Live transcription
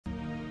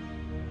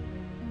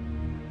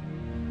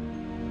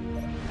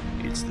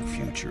It's the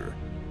future,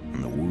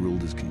 and the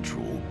world is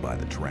controlled by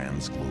the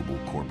trans-global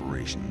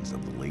corporations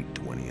of the late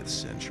 20th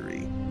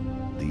century.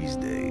 These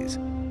days,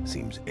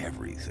 seems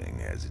everything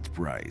has its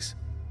price,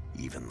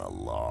 even the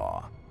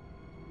law.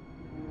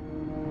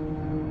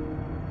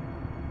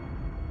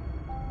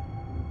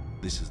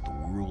 This is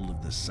the world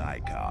of the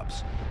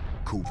Psycops,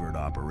 covert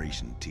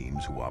operation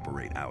teams who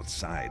operate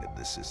outside of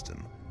the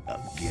system,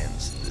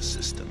 against the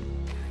system,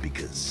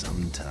 because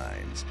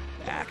sometimes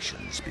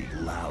actions speak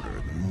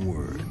louder than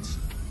words.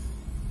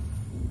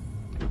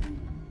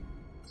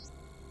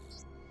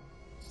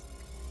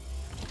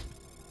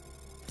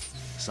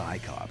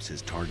 Psycops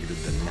has targeted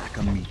the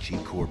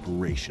Nakamichi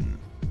Corporation.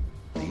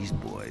 These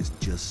boys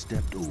just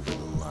stepped over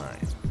the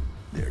line.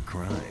 Their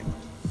crime: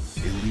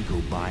 illegal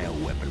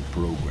bioweapon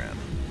program,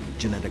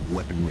 genetic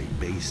weaponry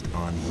based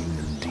on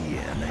human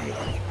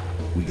DNA.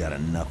 We got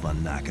enough on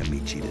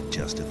Nakamichi to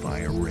justify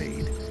a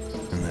raid,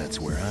 and that's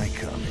where I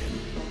come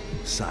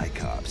in.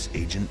 Psycops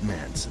Agent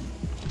Manson,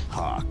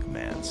 Hawk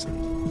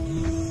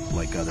Manson.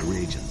 Like other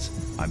agents,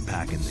 I'm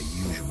packing the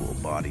usual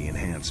body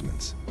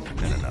enhancements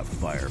and enough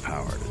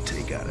firepower to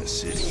take out a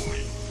city.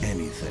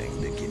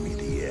 Anything to give me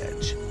the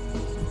edge.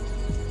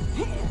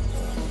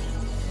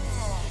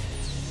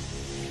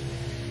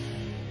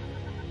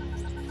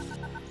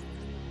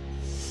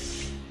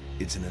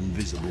 It's an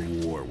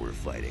invisible war we're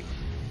fighting,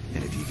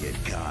 and if you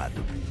get caught,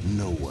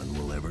 no one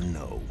will ever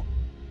know.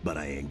 But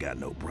I ain't got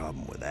no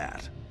problem with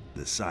that.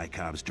 The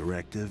Psycops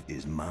directive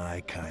is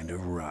my kind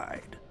of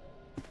ride.